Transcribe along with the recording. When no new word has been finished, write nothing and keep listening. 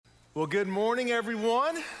Well, good morning,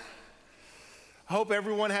 everyone. I hope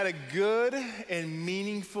everyone had a good and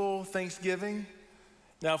meaningful Thanksgiving.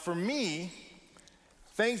 Now, for me,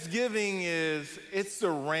 Thanksgiving it's the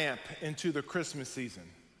ramp into the Christmas season,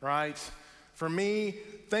 right? For me,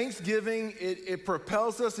 Thanksgiving, it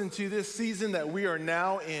propels us into this season that we are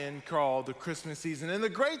now in called the Christmas season. And the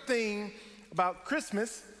great thing about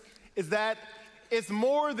Christmas is that it's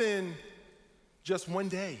more than just one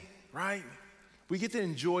day, right? We get to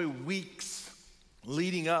enjoy weeks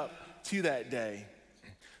leading up to that day.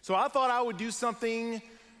 So I thought I would do something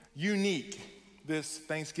unique this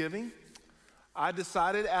Thanksgiving. I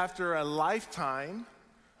decided after a lifetime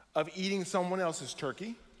of eating someone else's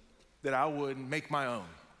turkey that I would make my own.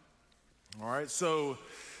 All right, so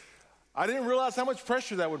I didn't realize how much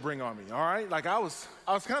pressure that would bring on me, all right? Like I was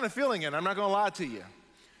kind of feeling it, I'm not gonna lie to you.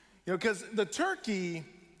 You know, because the turkey,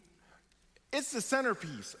 it's the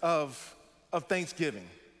centerpiece of Thanksgiving.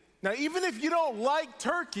 Now, even if you don't like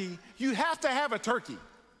turkey, you have to have a turkey.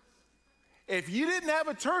 If you didn't have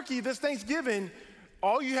a turkey this Thanksgiving,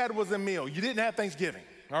 all you had was a meal. You didn't have Thanksgiving,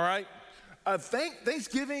 all right?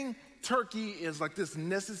 Thanksgiving turkey is like this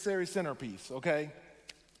necessary centerpiece, okay?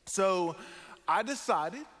 So I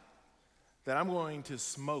decided that I'm going to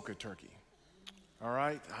smoke a turkey, all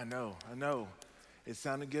right? I know. It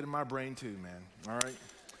sounded good in my brain too, man, all right?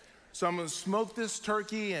 So I'm gonna smoke this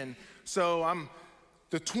turkey, and so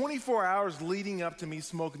the 24 hours leading up to me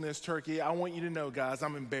smoking this turkey, I want you to know, guys,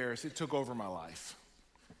 I'm embarrassed. It took over my life.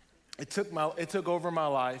 It took over my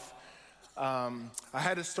life. I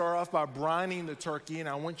had to start off by brining the turkey, and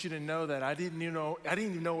I want you to know that I didn't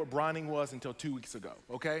even know what brining was until 2 weeks ago,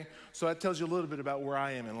 okay? So that tells you a little bit about where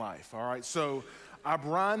I am in life, all right? So I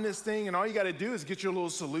brine this thing, and all you gotta do is get your little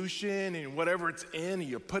solution and whatever it's in, and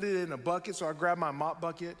you put it in a bucket. So I grabbed my mop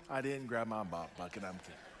bucket. I didn't grab my mop bucket, I'm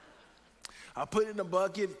kidding. I put it in a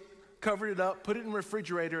bucket, covered it up, put it in the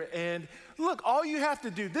refrigerator, and look, all you have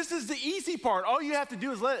to do, this is the easy part. All you have to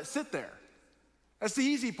do is let it sit there. That's the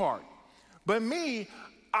easy part. But me,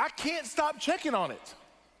 I can't stop checking on it.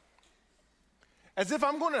 As if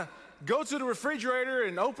I'm gonna go to the refrigerator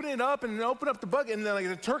and open it up and open up the bucket, and then like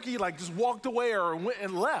the turkey like just walked away or went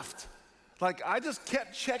and left. Like I just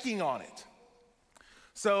kept checking on it.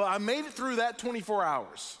 So I made it through that 24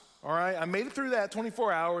 hours, all right? I made it through that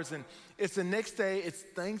 24 hours, and it's the next day, it's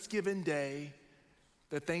Thanksgiving Day.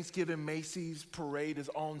 The Thanksgiving Macy's parade is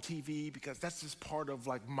on TV because that's just part of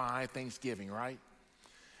like my Thanksgiving, right?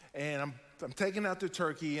 And I'm taking out the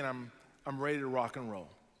turkey, and I'm ready to rock and roll.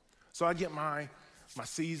 So I get my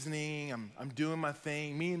seasoning, I'm doing my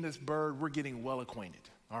thing. Me and this bird, we're getting well acquainted,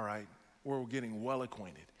 all right? We're getting well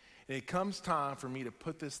acquainted. And it comes time for me to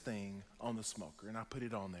put this thing on the smoker, and I put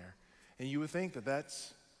it on there. And you would think that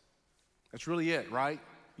that's really it, right?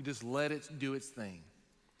 You just let it do its thing.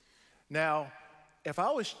 Now, if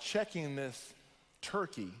I was checking this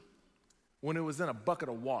turkey when it was in a bucket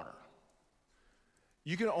of water,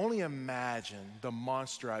 you can only imagine the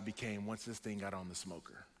monster I became once this thing got on the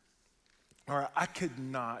smoker. All right, I could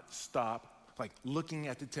not stop like looking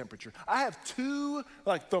at the temperature. I have two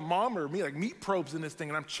like thermometer, meat probes in this thing,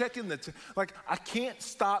 and I'm checking I can't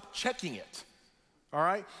stop checking it. All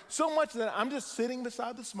right, so much that I'm just sitting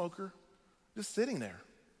beside the smoker, just sitting there,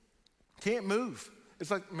 can't move. It's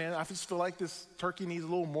like, man, I just feel like this turkey needs a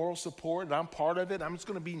little moral support, and I'm part of it. I'm just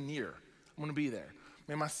gonna be near. I'm gonna be there.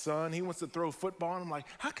 Man, my son, he wants to throw football, and I'm like,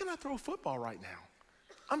 how can I throw football right now?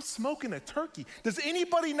 I'm smoking a turkey. Does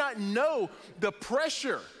anybody not know the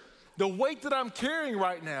pressure, the weight that I'm carrying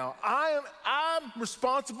right now? I'm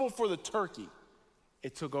responsible for the turkey.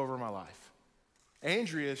 It took over my life.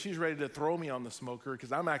 Andrea, she's ready to throw me on the smoker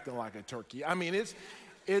because I'm acting like a turkey. I mean, it's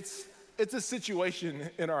a situation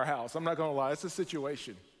in our house. I'm not gonna lie, it's a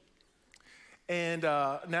situation. And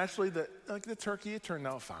naturally, the turkey, it turned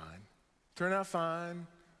out fine.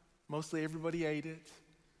 Mostly everybody ate it.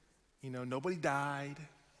 You know, nobody died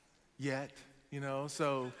yet, you know,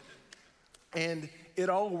 so, and it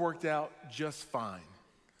all worked out just fine.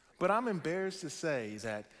 But I'm embarrassed to say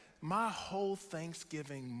that my whole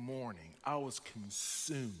Thanksgiving morning, I was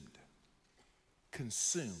consumed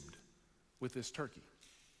with this turkey.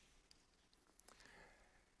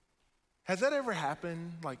 Has that ever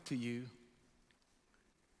happened like to you?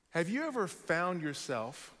 Have you ever found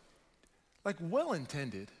yourself like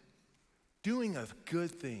well-intended doing a good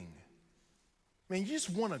thing? Man, you just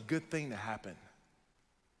want a good thing to happen.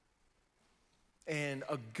 And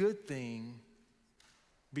a good thing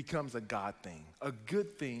becomes a God thing. A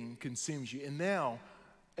good thing consumes you. And now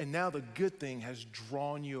the good thing has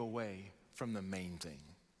drawn you away from the main thing.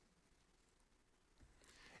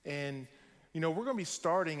 And, you know, we're going to be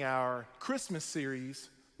starting our Christmas series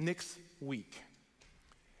next week.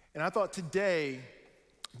 And I thought today,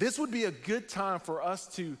 this would be a good time for us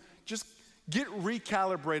to just get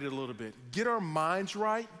recalibrated a little bit, get our minds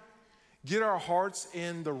right, get our hearts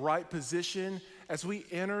in the right position as we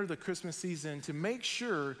enter the Christmas season to make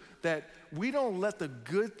sure that we don't let the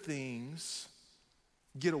good things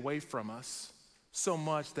get away from us so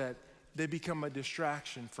much that they become a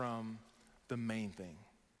distraction from the main thing.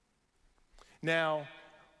 Now,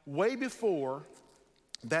 way before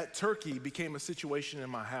that turkey became a situation in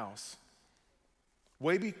my house,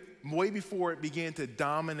 way before it began to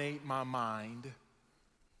dominate my mind,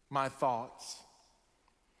 my thoughts,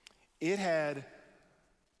 it had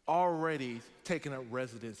already taken up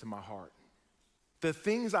residence in my heart. The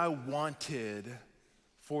things I wanted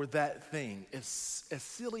for that thing, as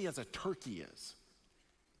silly as a turkey is,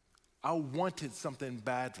 I wanted something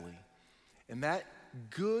badly. And that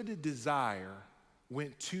good desire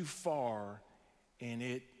went too far, and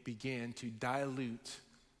it began to dilute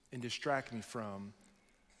and distract me from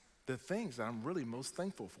the things that I'm really most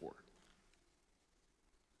thankful for.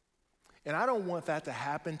 And I don't want that to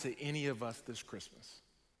happen to any of us this Christmas.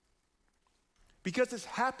 Because it's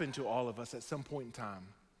happened to all of us at some point in time.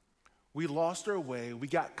 We lost our way, we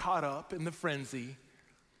got caught up in the frenzy.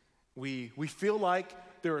 We feel like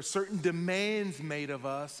there are certain demands made of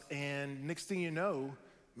us, and next thing you know,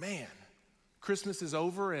 man, Christmas is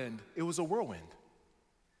over and it was a whirlwind.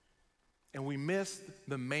 And we missed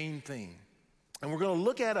the main thing. And we're going to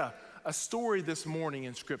look at a story this morning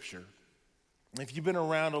in Scripture. If you've been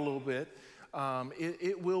around a little bit,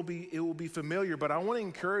 it will be familiar, but I want to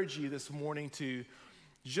encourage you this morning to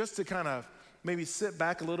kind of maybe sit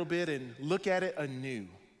back a little bit and look at it anew.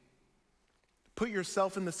 Put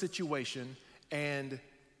yourself in the situation and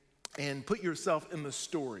put yourself in the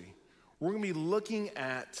story. We're going to be looking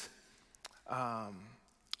at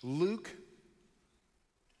Luke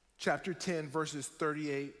chapter 10, verses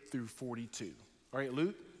 38 through 42. All right,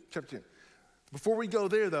 Luke chapter 10. Before we go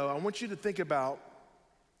there, though, I want you to think about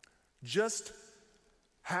just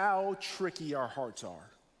how tricky our hearts are.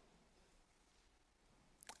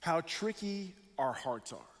 How tricky our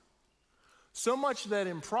hearts are. So much that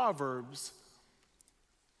in Proverbs,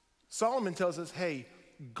 Solomon tells us, hey,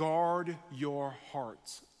 guard your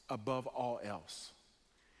hearts above all else.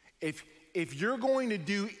 If you're going to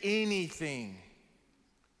do anything,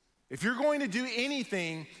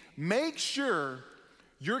 make sure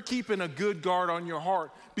you're keeping a good guard on your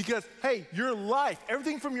heart because, hey, your life,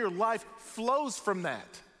 everything from your life flows from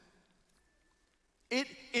that.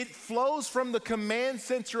 It flows from the command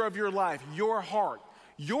center of your life, your heart.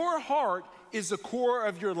 Your heart is the core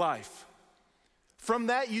of your life. From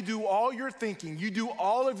that, you do all your thinking, you do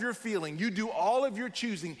all of your feeling, you do all of your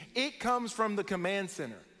choosing. It comes from the command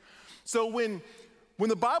center. So when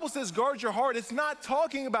the Bible says guard your heart, it's not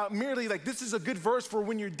talking about merely like this is a good verse for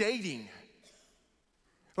when you're dating.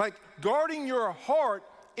 Like guarding your heart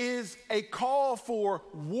is a call for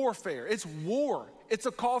warfare. It's war. It's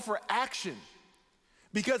a call for action.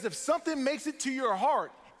 Because if something makes it to your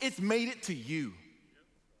heart, it's made it to you.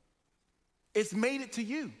 It's made it to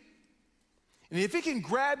you. And if it can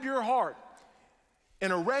grab your heart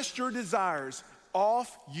and arrest your desires,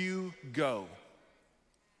 off you go.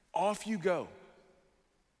 Off you go.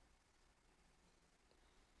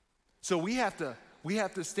 So we have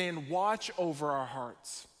to stand watch over our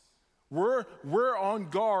hearts. We're on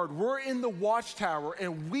guard. We're in the watchtower,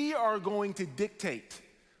 and we are going to dictate,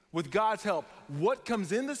 with God's help, what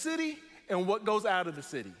comes in the city and what goes out of the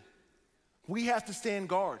city. We have to stand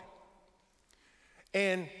guard.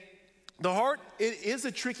 And the heart, it is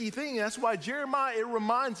a tricky thing. That's why Jeremiah, it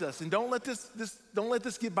reminds us, and don't let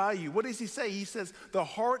this get by you. What does he say? He says, the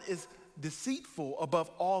heart is deceitful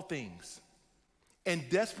above all things and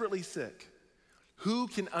desperately sick. Who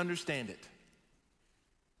can understand it?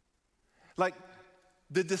 Like,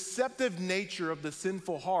 the deceptive nature of the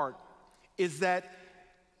sinful heart is that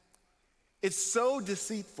it's so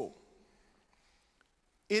deceitful.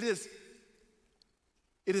 It is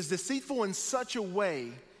deceitful in such a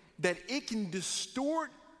way that it can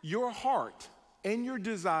distort your heart and your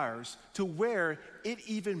desires to where it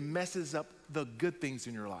even messes up the good things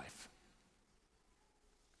in your life.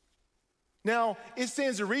 Now, it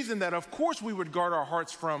stands to reason that, of course, we would guard our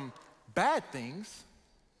hearts from bad things.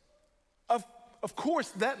 Of course,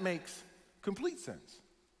 that makes complete sense.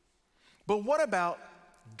 But what about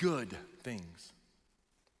good things?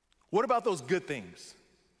 What about those good things?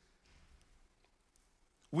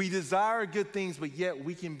 We desire good things, but yet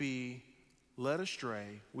we can be led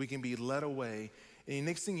astray. We can be led away. And the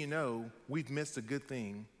next thing you know, we've missed a good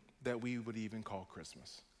thing that we would even call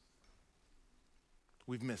Christmas.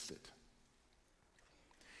 We've missed it.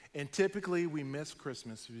 And typically we miss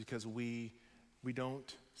Christmas because we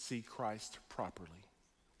don't see Christ properly.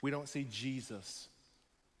 We don't see Jesus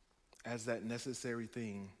as that necessary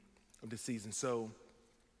thing of the season. So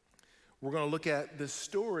we're going to look at this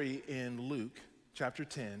story in Luke chapter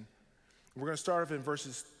 10. We're going to start off in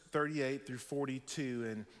verses 38 through 42.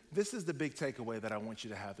 And this is the big takeaway that I want you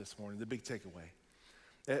to have this morning, the big takeaway.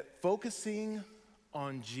 That focusing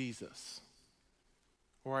on Jesus,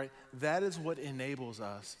 all right, that is what enables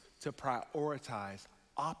us to prioritize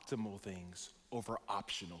optimal things over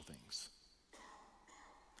optional things.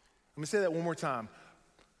 Let me say that one more time.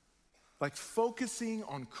 Like focusing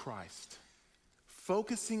on Christ,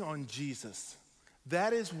 focusing on Jesus,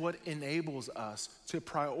 that is what enables us to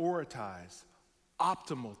prioritize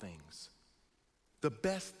optimal things, the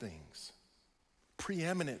best things,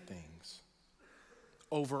 preeminent things,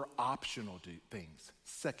 over optional things,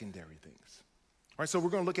 secondary things. All right, so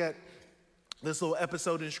we're going to look at this little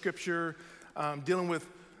episode in Scripture dealing with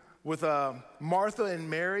Martha and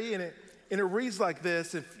Mary, and it reads like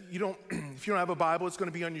this. If you don't have a Bible, it's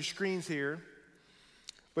going to be on your screens here.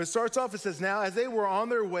 But it starts off, it says, "Now as they were on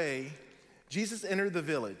their way, Jesus entered the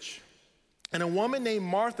village, and a woman named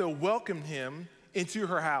Martha welcomed him into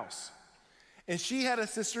her house. And she had a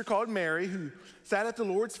sister called Mary who sat at the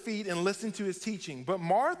Lord's feet and listened to his teaching. But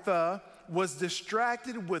Martha was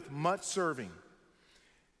distracted with much serving.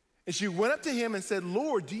 And she went up to him and said,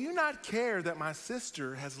 'Lord, do you not care that my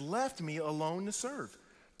sister has left me alone to serve?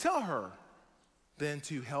 Tell her then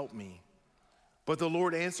to help me.' But the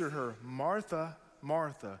Lord answered her, 'Martha,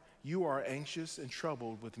 Martha, you are anxious and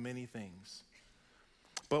troubled with many things.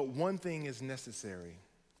 But one thing is necessary.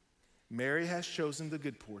 Mary has chosen the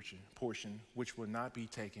good portion which will not be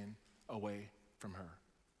taken away from her.'"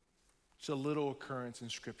 It's a little occurrence in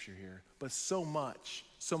Scripture here, but so much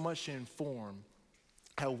to inform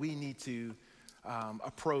how we need to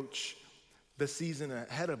approach the season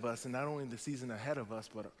ahead of us, and not only the season ahead of us,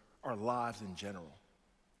 but our lives in general.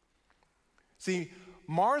 See,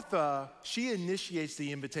 Martha, she initiates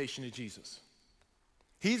the invitation to Jesus.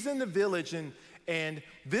 He's in the village, and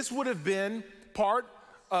this would have been part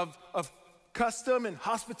of custom, and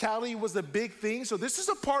hospitality was a big thing. So this is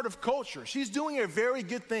a part of culture. She's doing a very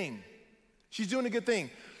good thing. She's doing a good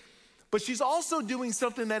thing. But she's also doing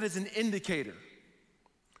something that is an indicator.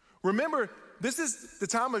 Remember, this is the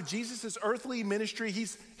time of Jesus' earthly ministry.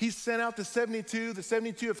 He's sent out the 72. The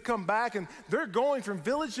 72 have come back, and they're going from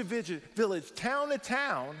village to village, town to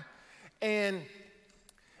town. And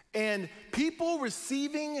people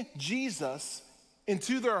receiving Jesus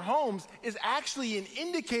into their homes is actually an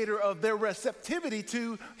indicator of their receptivity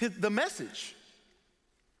to the message.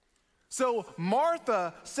 So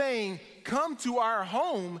Martha saying, "Come to our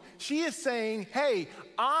home," she is saying, "Hey,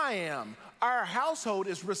 our household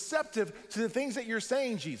is receptive to the things that you're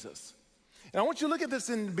saying, Jesus." And I want you to look at this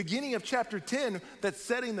in the beginning of chapter 10 that's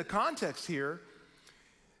setting the context here.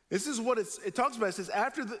 This is what it talks about. It says,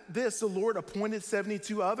 "After this, the Lord appointed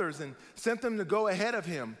 72 others and sent them to go ahead of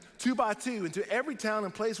him, 2 by 2, into every town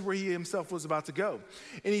and place where he himself was about to go.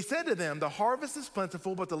 And he said to them, 'The harvest is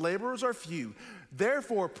plentiful, but the laborers are few.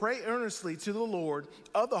 Therefore, pray earnestly to the Lord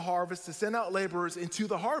of the harvest to send out laborers into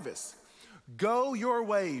the harvest. Go your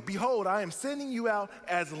way. Behold, I am sending you out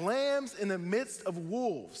as lambs in the midst of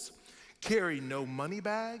wolves. Carry no money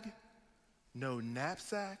bag, no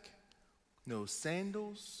knapsack, no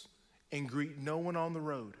sandals, and greet no one on the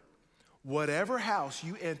road. Whatever house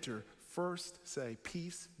you enter, first say,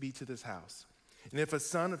 peace be to this house. And if a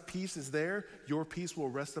son of peace is there, your peace will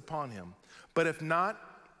rest upon him. But if not,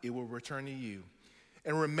 it will return to you.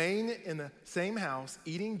 And remain in the same house,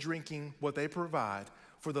 eating, drinking what they provide,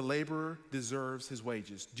 for the laborer deserves his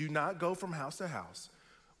wages. Do not go from house to house.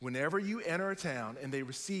 Whenever you enter a town and they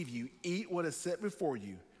receive you, eat what is set before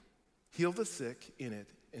you. Heal the sick in it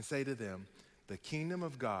and say to them, the kingdom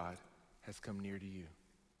of God has come near to you."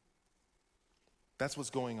 That's what's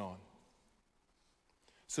going on.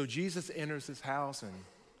 So Jesus enters his house, and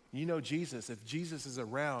you know Jesus, if Jesus is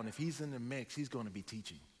around, if he's in the mix, he's going to be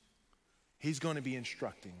teaching. He's going to be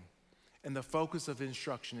instructing. And the focus of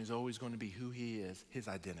instruction is always going to be who he is, his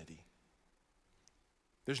identity.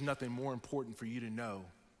 There's nothing more important for you to know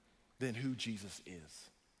than who Jesus is.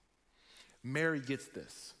 Mary gets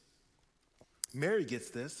this. Mary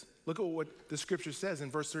gets this. Look at what the scripture says in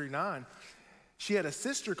verse 39. She had a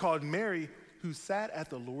sister called Mary who sat at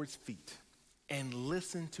the Lord's feet and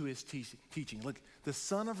listened to his teaching. Look, the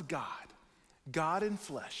Son of God, God in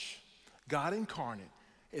flesh, God incarnate,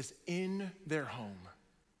 is in their home.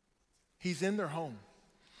 He's in their home.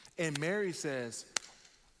 And Mary says,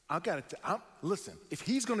 listen, if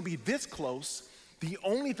he's going to be this close, the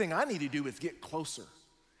only thing I need to do is get closer.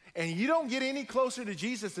 And you don't get any closer to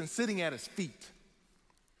Jesus than sitting at his feet.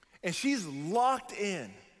 And she's locked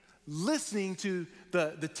in, listening to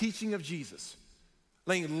the teaching of Jesus,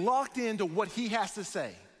 like locked into what he has to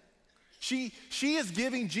say. She is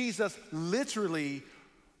giving Jesus literally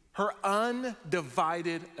her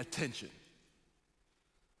undivided attention.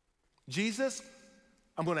 Jesus,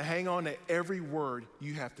 I'm going to hang on to every word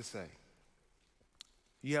you have to say.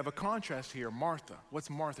 You have a contrast here, Martha. What's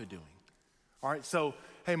Martha doing? All right, so,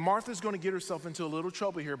 hey, Martha's going to get herself into a little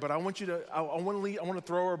trouble here, but I want to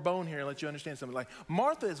throw her a bone here and let you understand something. Like,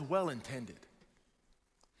 Martha is well-intended.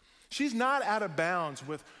 She's not out of bounds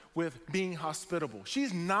with being hospitable.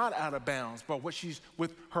 She's not out of bounds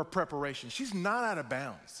with her preparation. She's not out of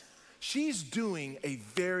bounds. She's doing a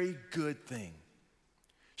very good thing.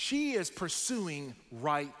 She is pursuing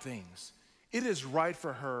right things. It is right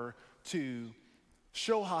for her to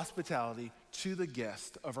show hospitality to the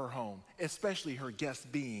guest of her home, especially her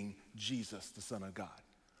guest being Jesus, the Son of God.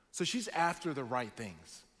 So she's after the right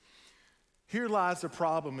things. Here lies the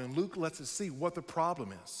problem, and Luke lets us see what the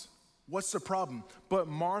problem is. What's the problem? But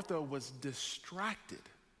Martha was distracted.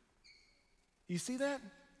 You see that?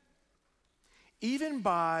 Even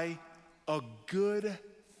by a good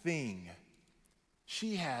thing,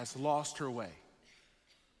 she has lost her way.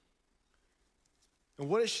 And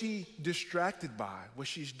what is she distracted by? Well,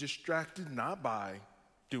 she's distracted not by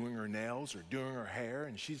doing her nails or doing her hair,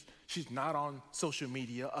 and she's not on social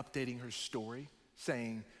media updating her story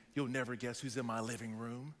saying, "You'll never guess who's in my living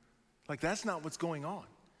room." Like, that's not what's going on.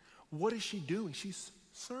 What is she doing? She's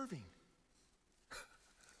serving.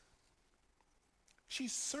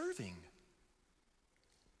 She's serving.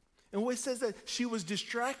 And what it says that she was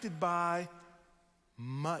distracted by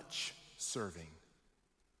much serving.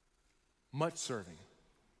 Much serving.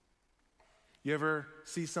 You ever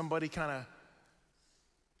see somebody kind of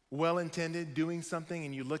well-intended doing something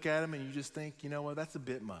and you look at them and you just think, you know what, that's a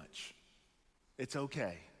bit much. It's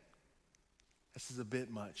okay. This is a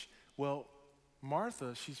bit much. Well,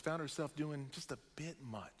 Martha, she's found herself doing just a bit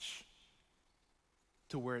much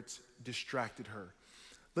to where it's distracted her.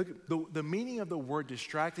 Look, the meaning of the word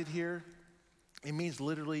distracted here, it means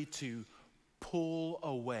literally to pull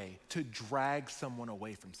away, to drag someone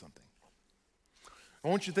away from something. I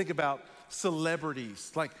want you to think about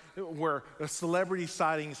celebrities, like where a celebrity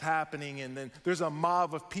sighting is happening and then there's a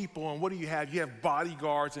mob of people, and what do you have? You have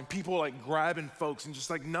bodyguards and people like grabbing folks and just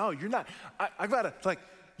like, no, you're not. I gotta, like,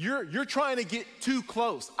 you're trying to get too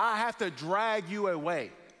close. I have to drag you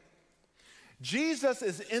away. Jesus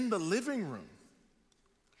is in the living room.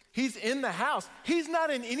 He's in the house. He's not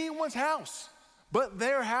in anyone's house but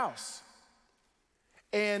their house.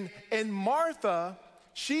 And Martha,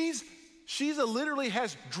 she literally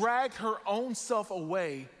has dragged her own self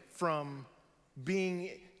away from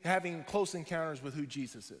having close encounters with who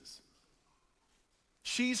Jesus is.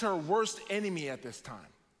 She's her worst enemy at this time.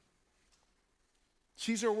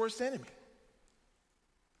 She's her worst enemy.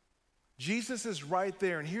 Jesus is right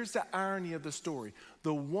there, and here's the irony of the story.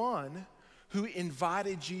 The one who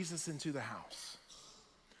invited Jesus into the house,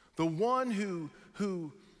 the one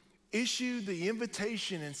who issued the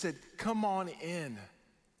invitation and said, "Come on in,"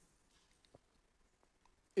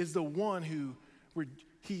 is the one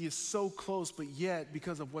he is so close, but yet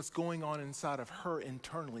because of what's going on inside of her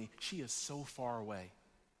internally, she is so far away.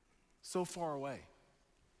 So far away.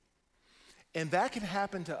 And that can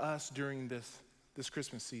happen to us during this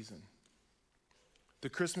Christmas season. The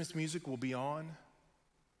Christmas music will be on.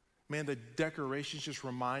 Man, the decorations just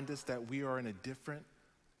remind us that we are in a different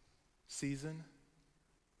season.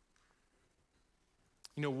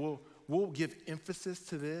 You know, we'll give emphasis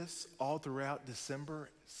to this all throughout December.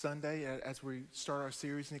 Sunday, as we start our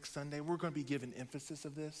series next Sunday, we're going to be giving emphasis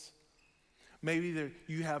of this. Maybe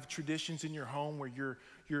you have traditions in your home where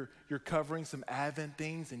you're covering some Advent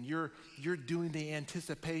things and you're doing the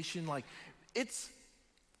anticipation. Like, it's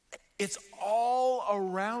all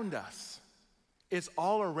around us. It's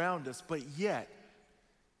all around us, but yet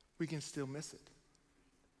we can still miss it.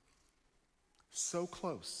 So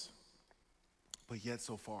close, but yet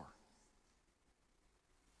so far.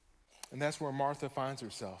 And that's where Martha finds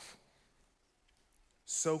herself.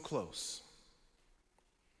 So close,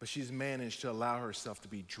 but she's managed to allow herself to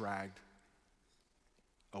be dragged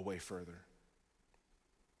away further.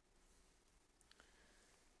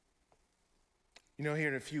 You know, here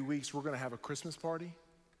in a few weeks, we're going to have a Christmas party,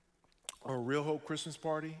 or a Real Hope Christmas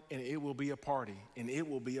party, and it will be a party, and it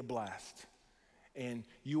will be a blast. And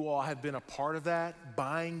you all have been a part of that,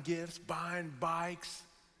 buying gifts, buying bikes,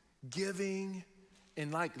 giving.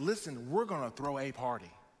 And like, listen, we're going to throw a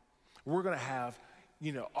party. We're going to have,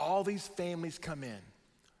 all these families come in.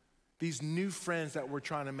 these new friends that we're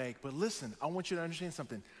trying to make. But listen, I want you to understand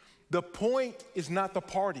something. The point is not the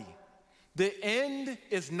party. The end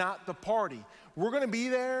is not the party. We're going to be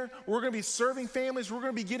there. We're going to be serving families. We're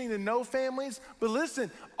going to be getting to know families. But listen,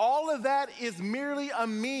 all of that is merely a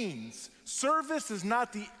means. Service is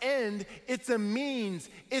not the end. It's a means.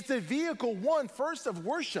 It's a vehicle, first of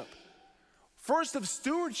worship, first of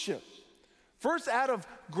stewardship, first out of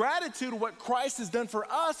gratitude of what Christ has done for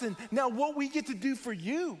us, and now what we get to do for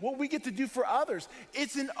you, what we get to do for others.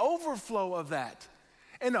 It's an overflow of that.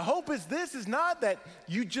 And the hope is this is not that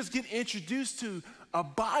you just get introduced to a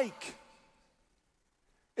bike.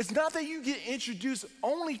 It's not that you get introduced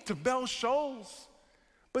only to Bell Shoals,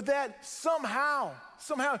 but that somehow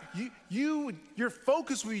your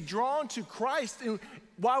focus will be drawn to Christ and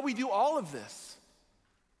why we do all of this.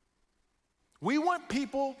 We want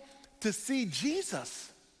people to see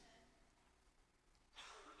Jesus.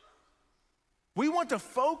 We want to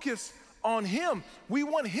focus on him. We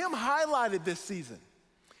want him highlighted this season.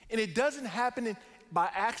 And it doesn't happen by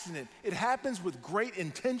accident. It happens with great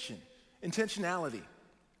intentionality.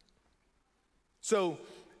 So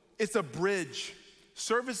it's a bridge.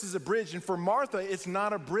 Service is a bridge. And for Martha, it's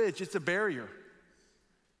not a bridge, it's a barrier.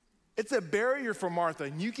 It's a barrier for Martha.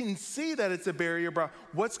 And you can see that it's a barrier by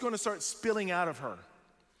what's going to start spilling out of her.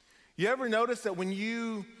 You ever notice that when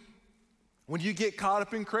you get caught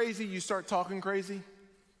up in crazy, you start talking crazy?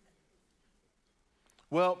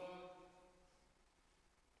 Well,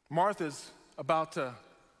 Martha's about to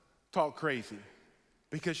talk crazy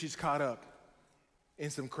because she's caught up in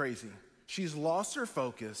some crazy. She's lost her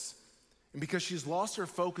focus, and because she's lost her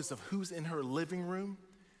focus of who's in her living room,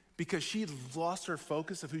 because she lost her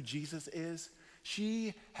focus of who Jesus is,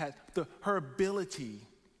 she had her ability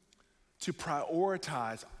to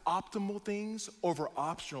prioritize optimal things over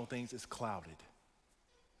optional things is clouded.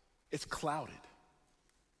 It's clouded.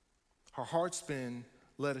 Her heart's been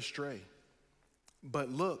led astray.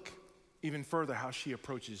 But look even further how she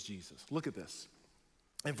approaches Jesus. Look at this.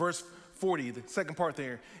 In verse 40, the second part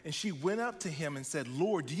there, and she went up to him and said,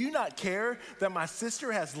 Lord, do you not care that my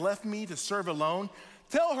sister has left me to serve alone?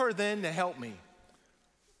 Tell her then to help me.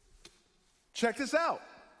 Check this out,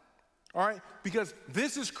 all right? Because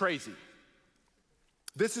this is crazy.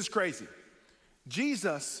 This is crazy.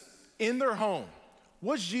 Jesus in their home,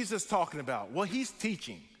 what's Jesus talking about? Well, he's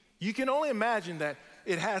teaching. You can only imagine that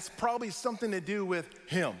it has probably something to do with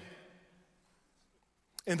him.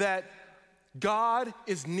 And that God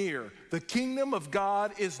is near. The kingdom of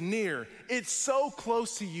God is near. It's so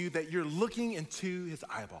close to you that you're looking into his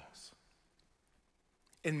eyeballs.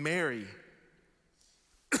 And Mary,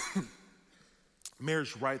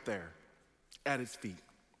 Mary's right there at his feet.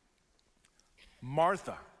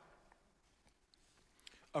 Martha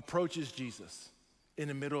approaches Jesus in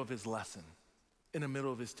the middle of his lesson, in the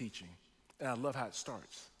middle of his teaching. And I love how it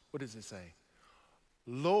starts. What does it say?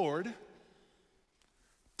 Lord,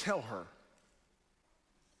 tell her.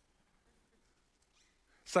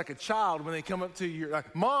 It's like a child when they come up to you,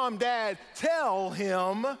 like, Mom, Dad, tell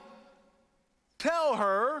him, tell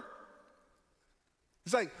her.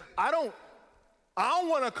 It's like, I don't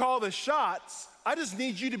want to call the shots. I just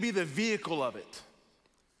need you to be the vehicle of it.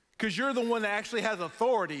 Because you're the one that actually has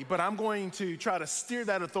authority, but I'm going to try to steer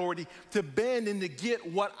that authority to bend and to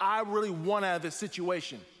get what I really want out of this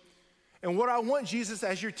situation. And what I want, Jesus,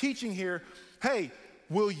 as you're teaching here, hey,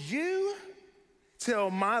 will you tell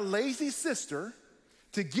my lazy sister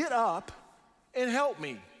to get up and help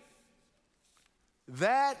me?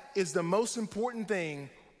 That is the most important thing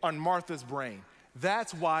on Martha's brain.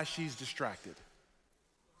 That's why she's distracted.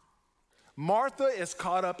 Martha is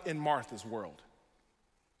caught up in Martha's world.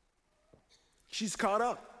 She's caught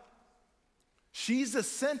up. She's the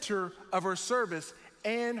center of her service,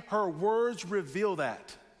 and her words reveal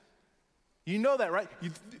that. You know that, right?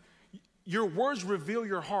 Your words reveal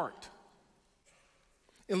your heart.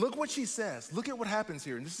 And look what she says. Look at what happens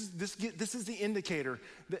here. And this is the indicator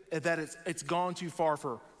that it's gone too far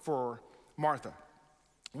for Martha.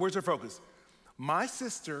 Where's her focus? My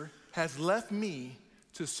sister has left me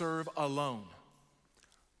to serve alone.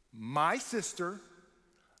 My sister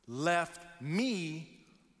left me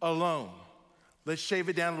alone. Let's shave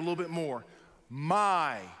it down a little bit more.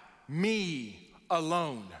 Me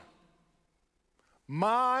alone.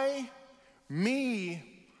 Me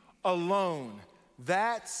alone.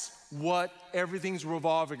 That's what everything's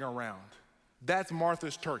revolving around. That's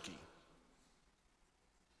Martha's turkey.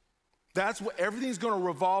 That's what everything's going to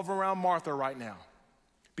revolve around Martha right now,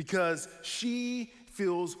 because she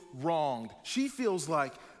feels wronged. She feels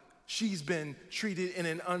like she's been treated in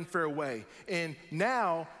an unfair way. And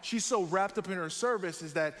now she's so wrapped up in her service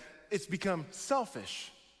is that it's become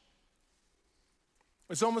selfish.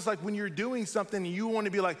 It's almost like when you're doing something and you want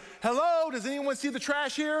to be like, hello, does anyone see the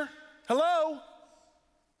trash here? Hello?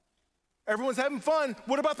 Everyone's having fun.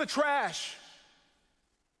 What about the trash?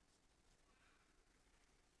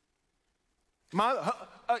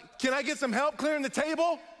 Can I get some help clearing the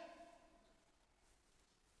table?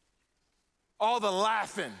 All the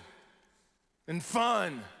laughing and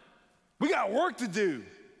fun. We got work to do.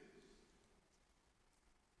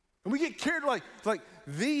 And we get carried like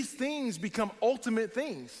these things become ultimate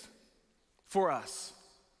things for us.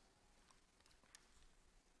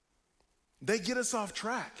 They get us off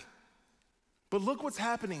track. But look what's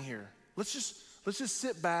happening here. Let's just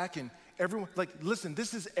sit back and everyone, listen,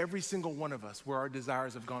 this is every single one of us where our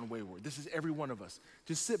desires have gone wayward. This is every one of us.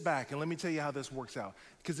 Just sit back and let me tell you how this works out.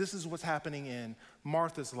 Because this is what's happening in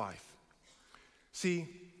Martha's life. See,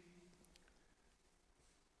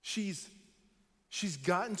 she's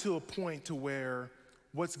gotten to a point to where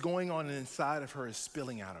what's going on inside of her is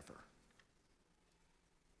spilling out of her.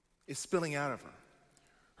 It's spilling out of her.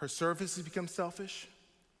 Her service has become selfish.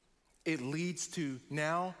 It leads to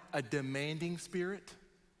now a demanding spirit.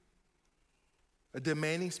 A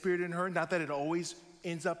demanding spirit in her. Not that it always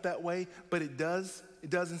ends up that way, but it does. It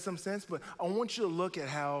does in some sense. But I want you to look at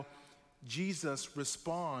how Jesus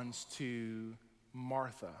responds to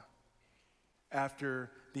Martha after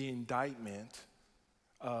the indictment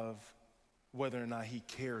of whether or not he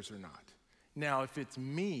cares or not. Now, if it's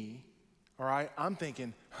me, all right, I'm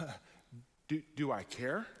thinking, do I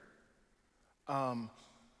care? I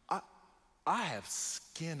have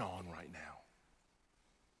skin on right now.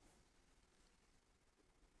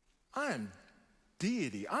 I am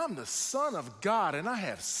deity. I'm the Son of God, and I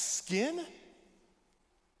have skin.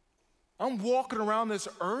 I'm walking around this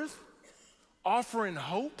earth offering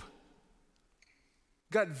hope.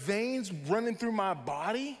 Got veins running through my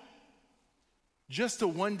body just to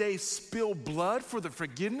one day spill blood for the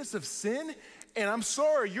forgiveness of sin. And I'm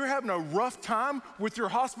sorry, you're having a rough time with your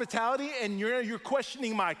hospitality and you're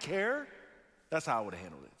questioning my care. That's how I would have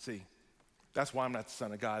handled it. See, that's why I'm not the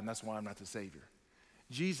Son of God, and that's why I'm not the Savior.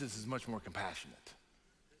 Jesus is much more compassionate.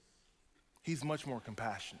 He's much more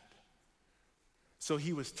compassionate. So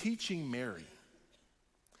he was teaching Mary,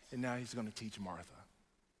 and now he's going to teach Martha.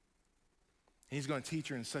 He's going to teach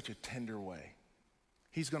her in such a tender way.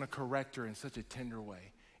 He's going to correct her in such a tender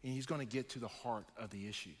way, and he's going to get to the heart of the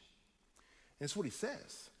issue. And that's what he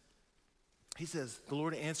says. He says, the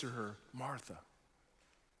Lord answered her, Martha,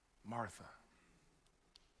 Martha,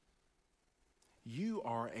 you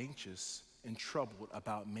are anxious and troubled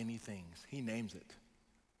about many things. He names it.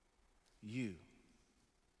 You.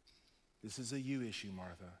 This is a you issue,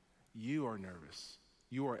 Martha. You are nervous.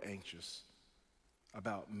 You are anxious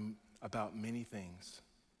about many things.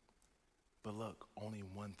 But look, only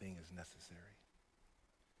one thing is necessary.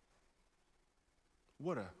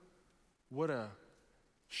 What a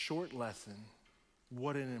short lesson.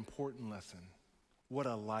 What an important lesson. What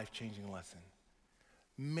a life-changing lesson.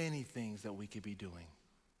 Many things that we could be doing.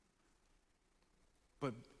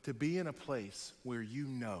 But to be in a place where you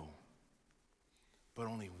know, but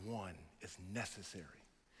only one is necessary.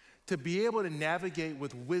 To be able to navigate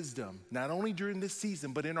with wisdom, not only during this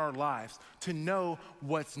season, but in our lives, to know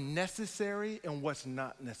what's necessary and what's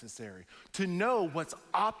not necessary. To know what's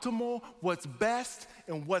optimal, what's best,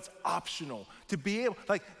 and what's optional. To be able,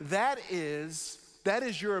 that is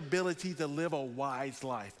your ability to live a wise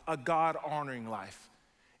life, a God-honoring life,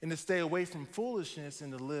 and to stay away from foolishness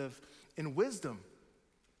and to live in wisdom.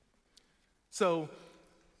 So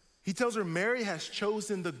he tells her, Mary has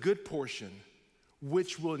chosen the good portion,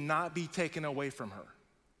 which will not be taken away from her.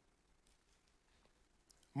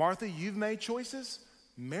 Martha, you've made choices.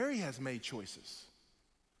 Mary has made choices.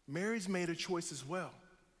 Mary's made a choice as well.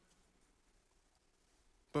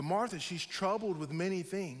 But Martha, she's troubled with many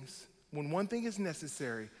things. When one thing is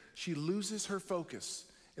necessary, she loses her focus.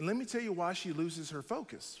 And let me tell you why she loses her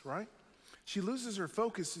focus, right? She loses her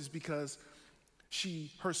focus is because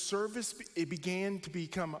her service, it began to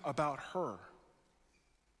become about her.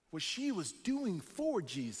 What she was doing for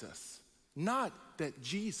Jesus, not that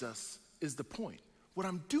Jesus is the point. What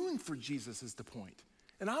I'm doing for Jesus is the point,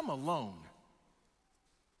 and I'm alone.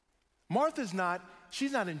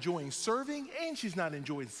 She's not enjoying serving, and she's not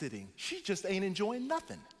enjoying sitting. She just ain't enjoying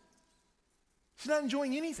nothing. She's not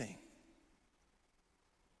enjoying anything.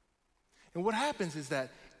 And what happens is that,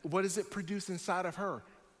 what does it produce inside of her?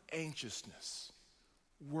 Anxiousness,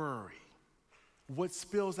 worry. What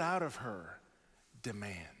spills out of her?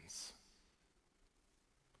 Demands.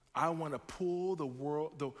 I want to pull the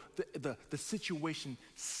world, the situation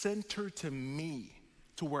center to me,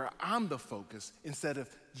 to where I'm the focus instead of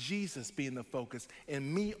Jesus being the focus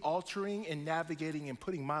and me altering and navigating and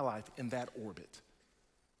putting my life in that orbit.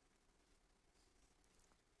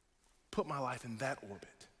 Put my life in that orbit.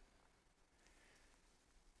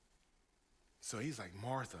 So he's like,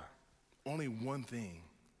 Martha, only one thing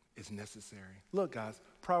is necessary. Look, guys,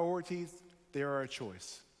 priorities, they are a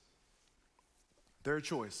choice. They're a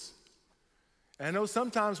choice. And I know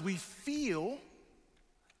sometimes we feel,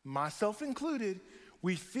 myself included,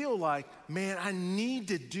 we feel like, man, let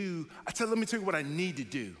me tell you what I need to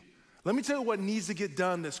do. Let me tell you what needs to get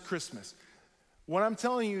done this Christmas. What I'm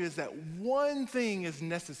telling you is that one thing is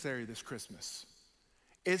necessary this Christmas.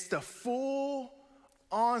 It's the full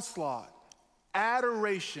onslaught,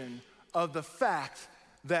 adoration of the fact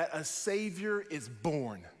that a Savior is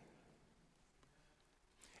born.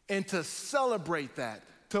 And to celebrate that,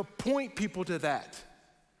 to point people to that.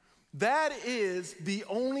 That is the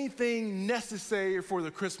only thing necessary for the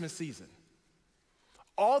Christmas season.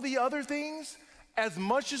 All the other things, as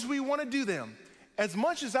much as we want to do them, as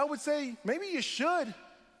much as I would say, maybe you should,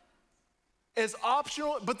 as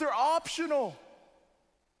optional, but they're optional.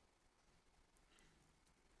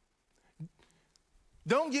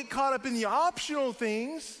 Don't get caught up in the optional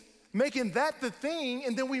things, making that the thing,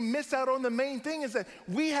 and then we miss out on the main thing is that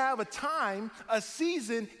we have a time, a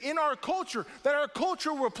season in our culture that our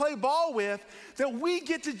culture will play ball with, that we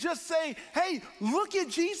get to just say, hey, look at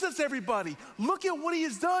Jesus, everybody. Look at what he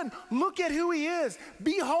has done. Look at who he is.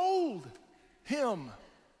 Behold him.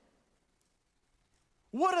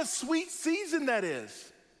 What a sweet season that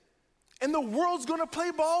is. And the world's gonna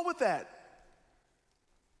play ball with that.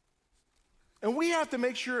 And we have to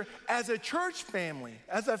make sure as a church family,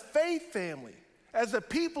 as a faith family, as a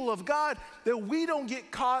people of God, that we don't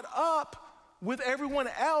get caught up with everyone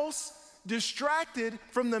else, distracted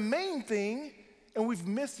from the main thing, and we've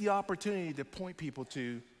missed the opportunity to point people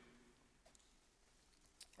to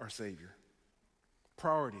our Savior.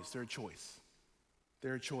 Priorities, they're a choice.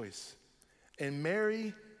 They're a choice. And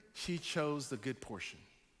Mary, she chose the good portion.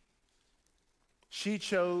 She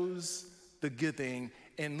chose the good thing.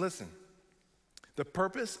 And listen, the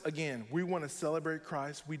purpose, again, we want to celebrate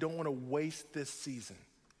Christ. We don't want to waste this season.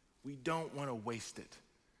 We don't want to waste it.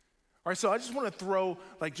 All right, so I just want to throw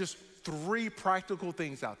just 3 practical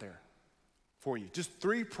things out there for you. Just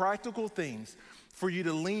 3 practical things for you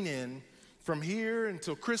to lean in from here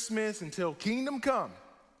until Christmas, until Kingdom Come.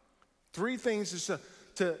 3 things just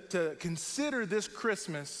to consider this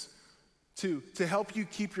Christmas to help you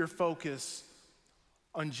keep your focus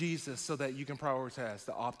on Jesus so that you can prioritize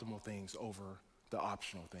the optimal things over the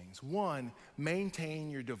optional things. 1,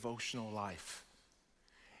 maintain your devotional life.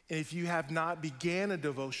 And if you have not began a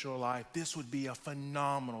devotional life, this would be a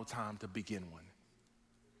phenomenal time to begin one.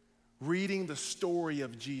 Reading the story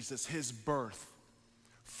of Jesus, his birth,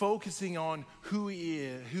 focusing on who he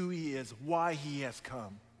is, why he has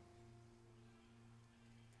come.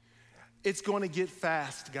 It's going to get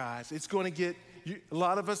fast, guys. It's going to get, a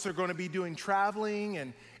lot of us are going to be doing traveling,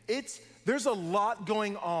 and there's a lot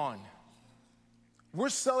going on. We're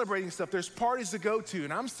celebrating stuff. There's parties to go to,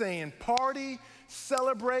 and I'm saying party,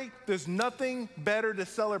 celebrate. There's nothing better to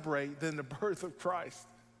celebrate than the birth of Christ,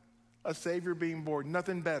 a Savior being born,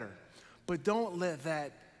 nothing better. But don't let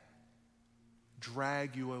that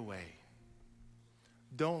drag you away.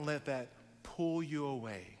 Don't let that pull you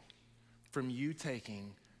away from you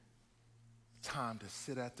taking time to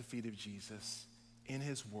sit at the feet of Jesus in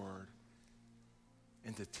his word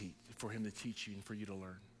and to teach, for him to teach you and for you to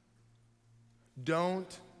learn. Don't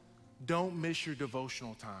miss your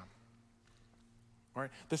devotional time. All right.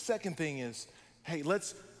 The second thing is, hey,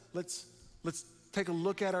 let's take a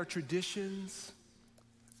look at our traditions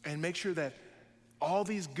and make sure that all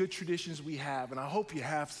these good traditions we have, and I hope you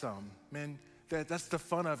have some, man, that's the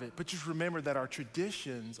fun of it. But just remember that our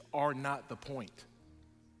traditions are not the point.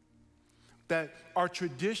 That our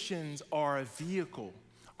traditions are a vehicle.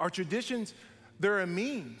 Our traditions, they're a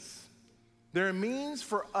means. They're a means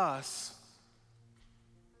for us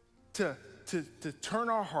to turn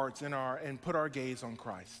our hearts and put our gaze on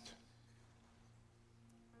Christ.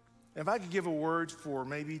 If I could give a word for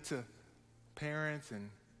maybe to parents and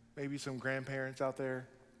maybe some grandparents out there,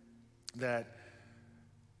 that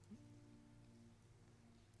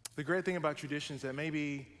the great thing about traditions is that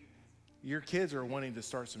maybe your kids are wanting to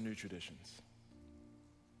start some new traditions.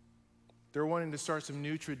 They're wanting to start some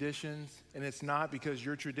new traditions, and it's not because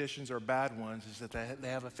your traditions are bad ones, it's that they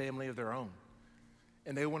have a family of their own.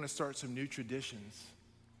 And they want to start some new traditions.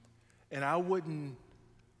 And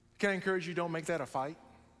can I encourage you, don't make that a fight?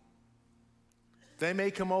 They may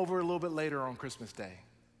come over a little bit later on Christmas Day.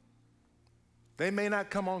 They may not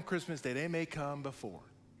come on Christmas Day, they may come before.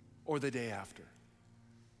 or the day after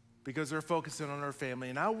because they're focusing on their family.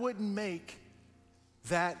 And I wouldn't make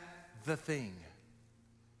that the thing.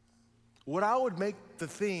 What I would make the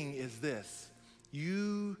thing is this.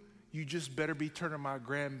 You just better be turning my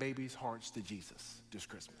grandbabies' hearts to Jesus this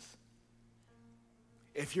Christmas.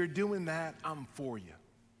 If you're doing that, I'm for you.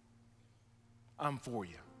 I'm for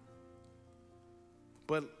you.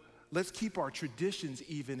 But let's keep our traditions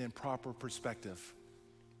even in proper perspective.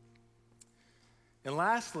 And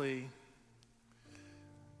lastly,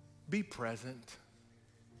 be present.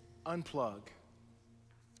 Unplug.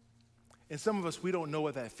 And some of us, we don't know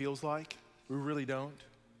what that feels like. We really don't.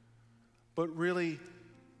 But really,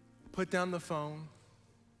 put down the phone.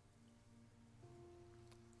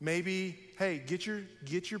 Maybe, hey, get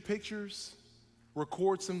your pictures,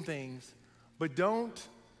 record some things, but don't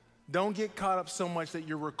get caught up so much that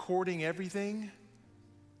you're recording everything,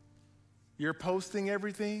 you're posting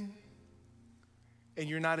everything, and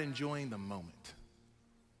you're not enjoying the moment.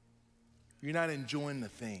 You're not enjoying the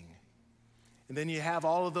thing. And then you have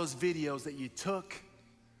all of those videos that you took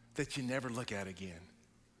that you never look at again.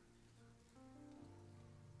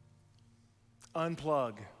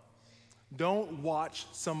 Unplug. Don't watch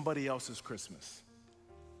somebody else's Christmas.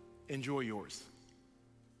 Enjoy yours.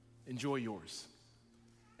 Enjoy yours.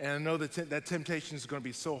 And I know that temptation is going to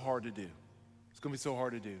be so hard to do. It's going to be so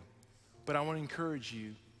hard to do. But I want to encourage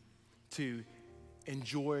you to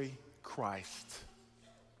enjoy Christ,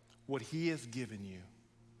 what he has given you.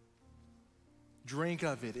 Drink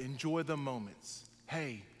of it. Enjoy the moments.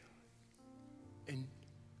 Hey, and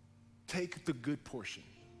take the good portion.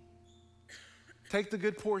 Take the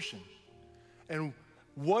good portion. And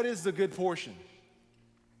what is the good portion?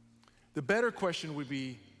 The better question would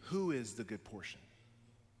be, who is the good portion?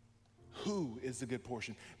 Who is the good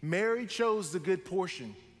portion? Mary chose the good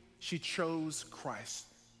portion. She chose Christ.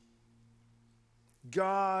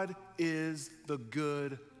 God is the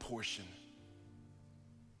good portion.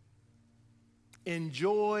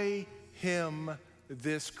 Enjoy him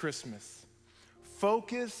this Christmas.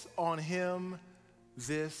 Focus on him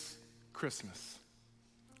this Christmas.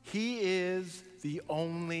 He is the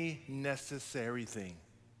only necessary thing.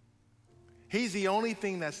 He's the only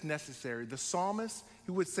thing that's necessary. The psalmist,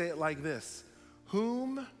 he would say it like this: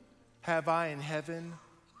 whom have I in heaven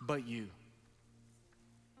but you?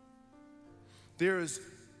 There is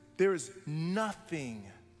nothing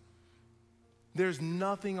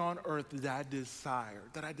on earth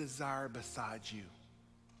that I desire besides you.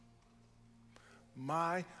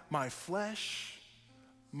 My flesh,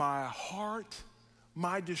 my heart,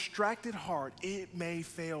 my distracted heart, it may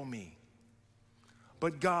fail me.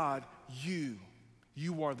 But God, you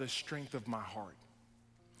are the strength of my heart.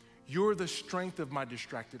 You're the strength of my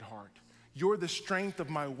distracted heart. You're the strength of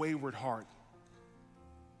my wayward heart.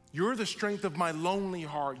 You're the strength of my lonely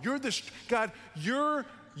heart. God, you're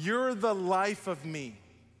the life of me.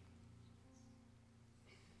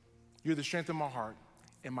 You're the strength of my heart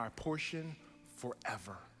and my portion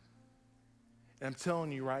forever. And I'm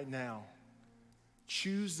telling you right now,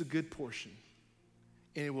 choose the good portion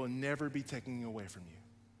and it will never be taken away from you.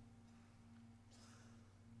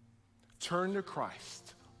 Turn to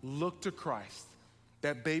Christ. Look to Christ.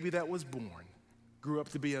 That baby that was born grew up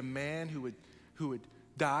to be a man who would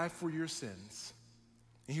die for your sins.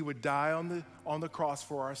 And he would die on the cross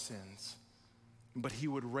for our sins. But he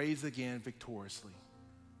would rise again victoriously.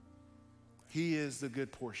 He is the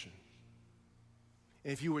good portion.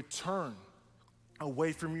 And if you would turn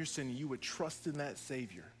away from your sin, you would trust in that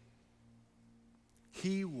Savior,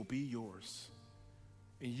 he will be yours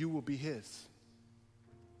and you will be his.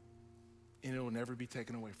 And it will never be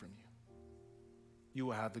taken away from you. You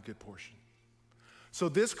will have the good portion. So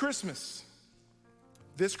this Christmas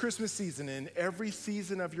season, in every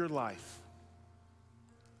season of your life,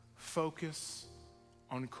 focus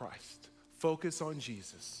on Christ. Focus on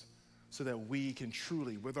Jesus so that we can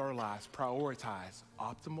truly, with our lives, prioritize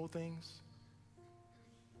optimal things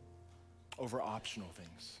over optional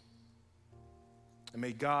things. And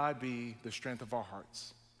may God be the strength of our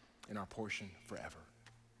hearts and our portion forever.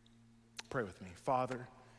 Pray with me. Father,